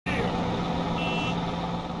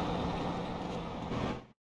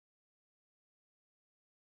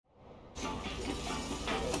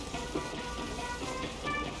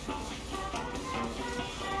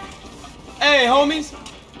homies.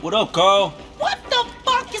 What up, Carl? What the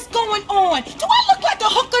fuck is going on? Do I look like a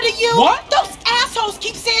hooker to you? What? Those assholes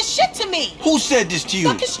keep saying shit to me. Who said this to you?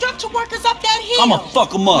 The construction workers up that hill. I'ma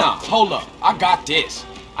fuck them up. Nah, hold up. I got this.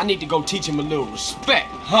 I need to go teach him a little respect,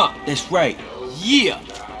 huh? That's right. Yeah.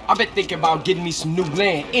 I've been thinking about getting me some new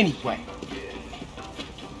land anyway.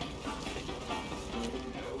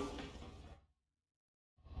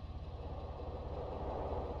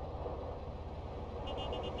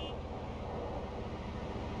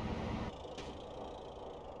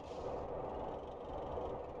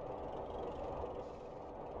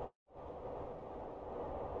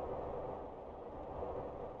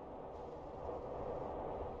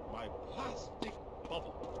 Plastic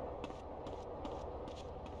bubble.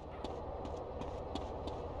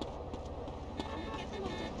 Give them a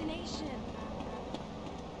destination.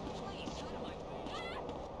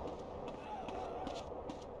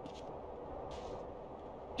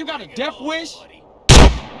 You got a death wish?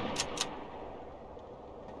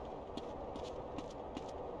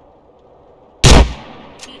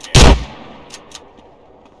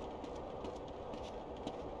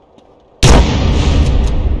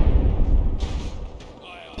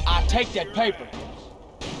 Take that paper.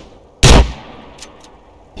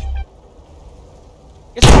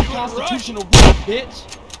 It's my constitutional right,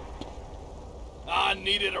 bitch. I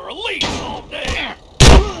needed a release all day.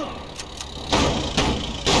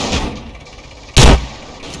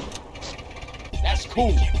 That's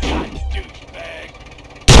cool. Douchebag.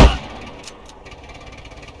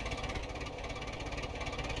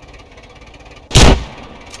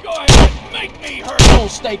 Go ahead, make me hurt. Don't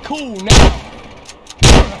stay cool now.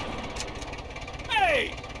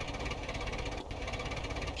 Hey!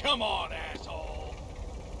 Come on, asshole!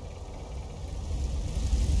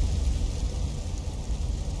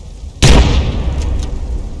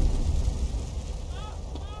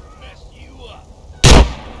 Mess you up.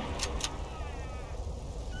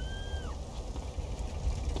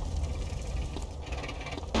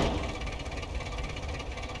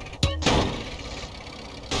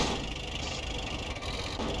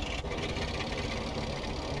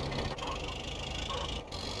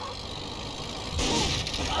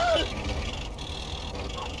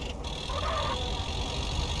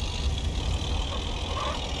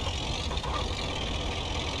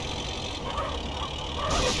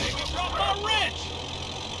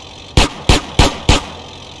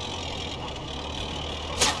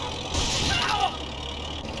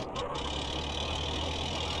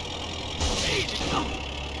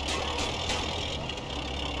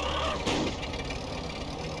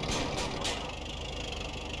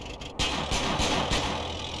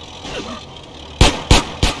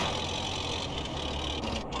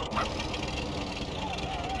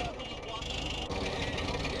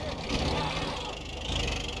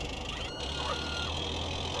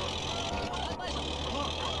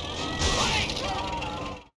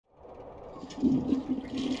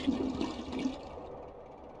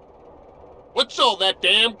 What's all that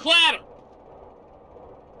damn clatter?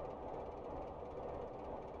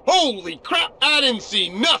 Holy crap, I didn't see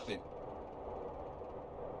nothing!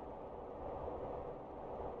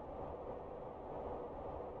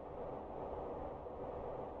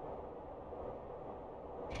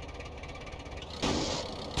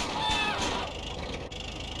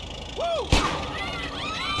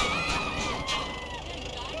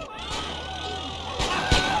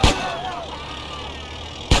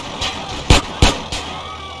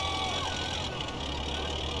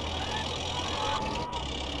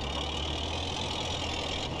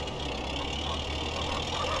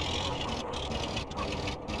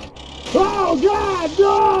 Oh God,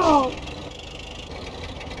 no!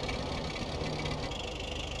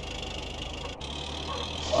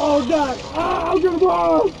 Oh God, I'm gonna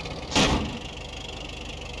blow!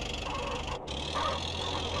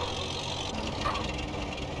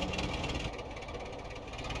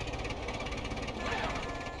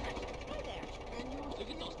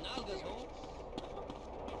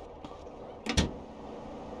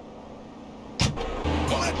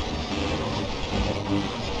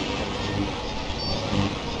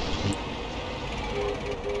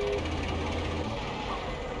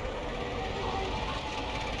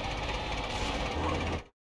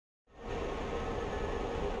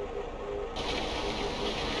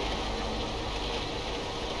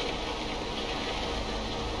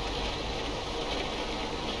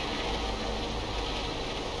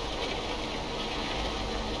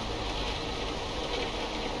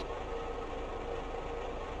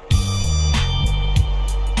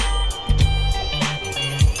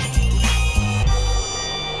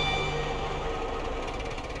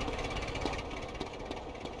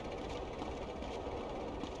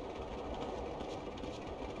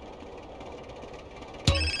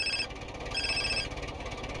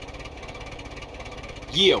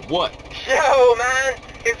 Yeah, what? Yo, man,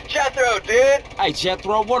 it's Jethro, dude. Hey,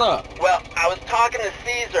 Jethro, what up? Well, I was talking to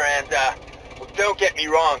Caesar and, well, don't get me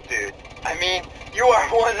wrong, dude. I mean, you are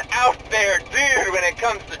one out there dude when it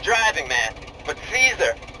comes to driving, man. But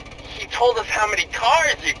Caesar, he told us how many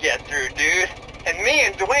cars you get through, dude. And me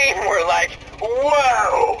and Dwayne were like,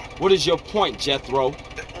 whoa! What is your point, Jethro?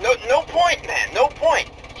 No point, man, no point.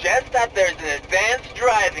 Just that there's an advanced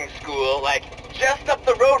driving school, like, just up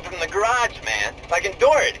the road from the garage, man. Like in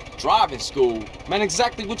Doherty. Driving school? Man,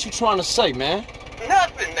 exactly what you trying to say, man?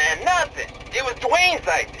 Nothing, man, nothing. It was Dwayne's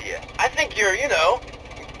idea. I think you're, you know,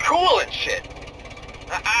 cool and shit.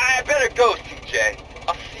 I better go, CJ.